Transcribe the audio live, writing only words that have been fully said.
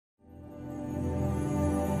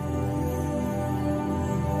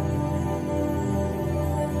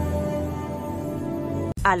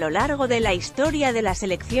A lo largo de la historia de la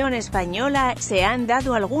selección española, se han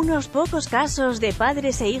dado algunos pocos casos de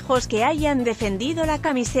padres e hijos que hayan defendido la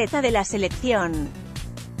camiseta de la selección.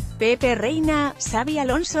 Pepe Reina, Xabi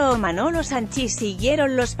Alonso o Manolo Sanchís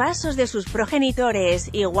siguieron los pasos de sus progenitores,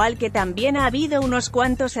 igual que también ha habido unos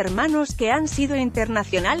cuantos hermanos que han sido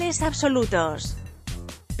internacionales absolutos.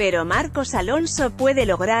 Pero Marcos Alonso puede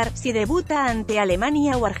lograr, si debuta ante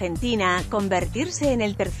Alemania o Argentina, convertirse en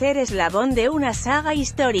el tercer eslabón de una saga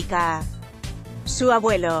histórica. Su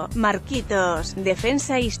abuelo, Marquitos,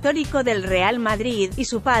 defensa histórico del Real Madrid, y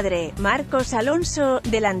su padre, Marcos Alonso,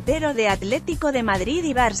 delantero de Atlético de Madrid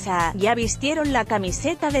y Barça, ya vistieron la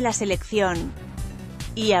camiseta de la selección.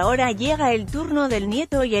 Y ahora llega el turno del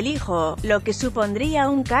nieto y el hijo, lo que supondría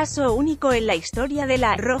un caso único en la historia de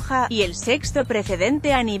la roja, y el sexto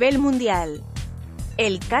precedente a nivel mundial.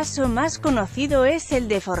 El caso más conocido es el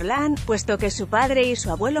de Forlán, puesto que su padre y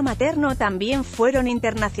su abuelo materno también fueron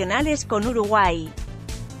internacionales con Uruguay.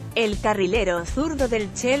 El carrilero zurdo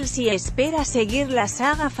del Chelsea espera seguir la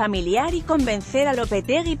saga familiar y convencer a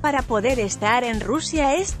Lopetegui para poder estar en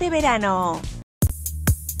Rusia este verano.